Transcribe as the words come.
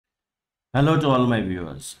Hello to all my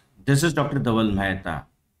viewers. This is Dr. Dhaval Maheta,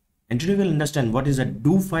 and today we'll understand what is a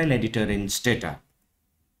do file editor in STATA.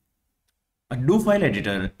 A do file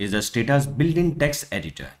editor is a STATA's built-in text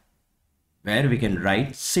editor where we can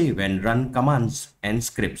write, save and run commands and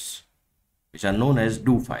scripts which are known as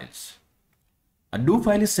do files. A do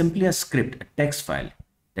file is simply a script, a text file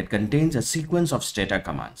that contains a sequence of STATA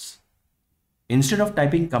commands. Instead of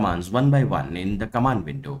typing commands one by one in the command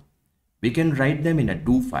window, we can write them in a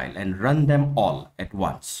do file and run them all at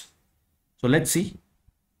once. So let's see.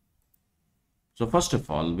 So first of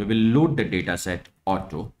all, we will load the dataset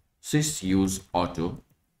auto, sys use auto.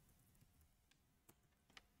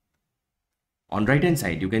 On right hand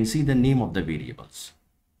side, you can see the name of the variables.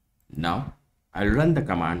 Now I'll run the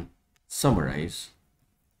command summarize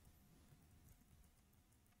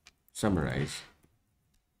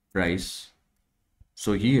price.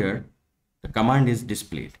 So here the command is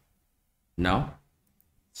displayed. Now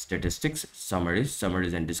statistics, summaries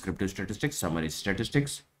and descriptive statistics,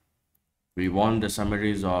 statistics. We want the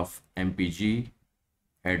summaries of MPG,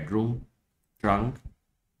 headroom, trunk,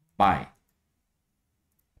 by,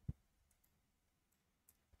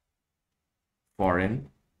 foreign,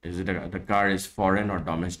 is it the car is foreign or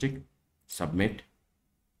domestic, submit.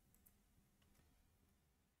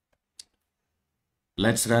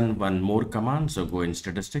 Let's run one more command. So go in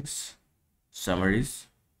statistics, summaries,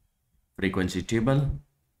 frequency table,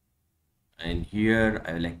 and here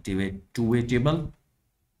I will activate two-way table.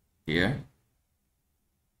 Here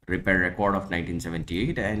repair record of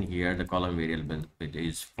 1978, and here the column variable it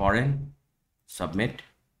is foreign, submit.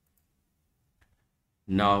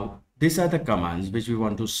 Now these are the commands which we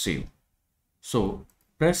want to save. So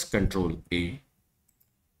press Ctrl A,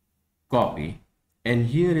 copy, and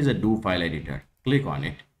here is a do file editor. Click on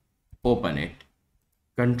it, open it,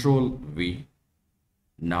 Ctrl V.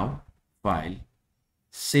 Now file,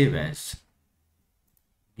 save as,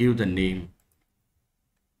 give the name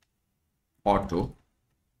auto,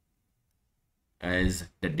 as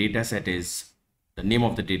the dataset is, the name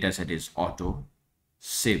of the dataset is auto,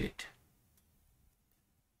 save it.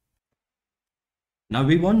 Now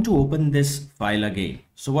we want to open this file again.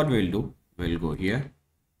 So what we'll do, we'll go here,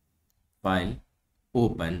 file,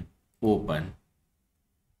 open.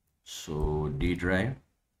 So D drive,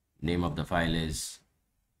 name of the file is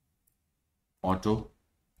auto,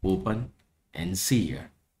 open, and see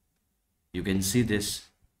here. You can see this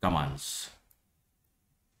commands.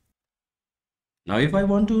 Now if I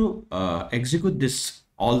want to execute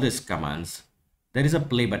all these commands, there is a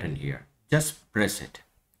play button here. Just press it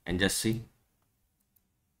and just see.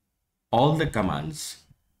 All the commands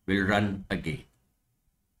will run again.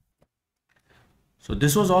 So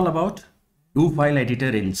this was all about do file editor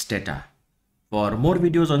in STATA. For more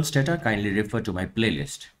videos on STATA, kindly refer to my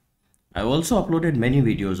playlist. I've also uploaded many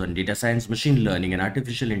videos on data science, machine learning and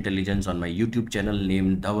artificial intelligence on my YouTube channel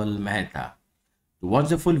named Dhaval Maheta. To watch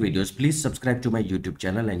the full videos, please subscribe to my YouTube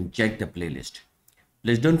channel and check the playlist.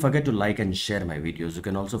 Please don't forget to like and share my videos. You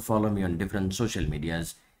can also follow me on different social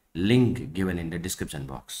medias, link given in the description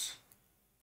box.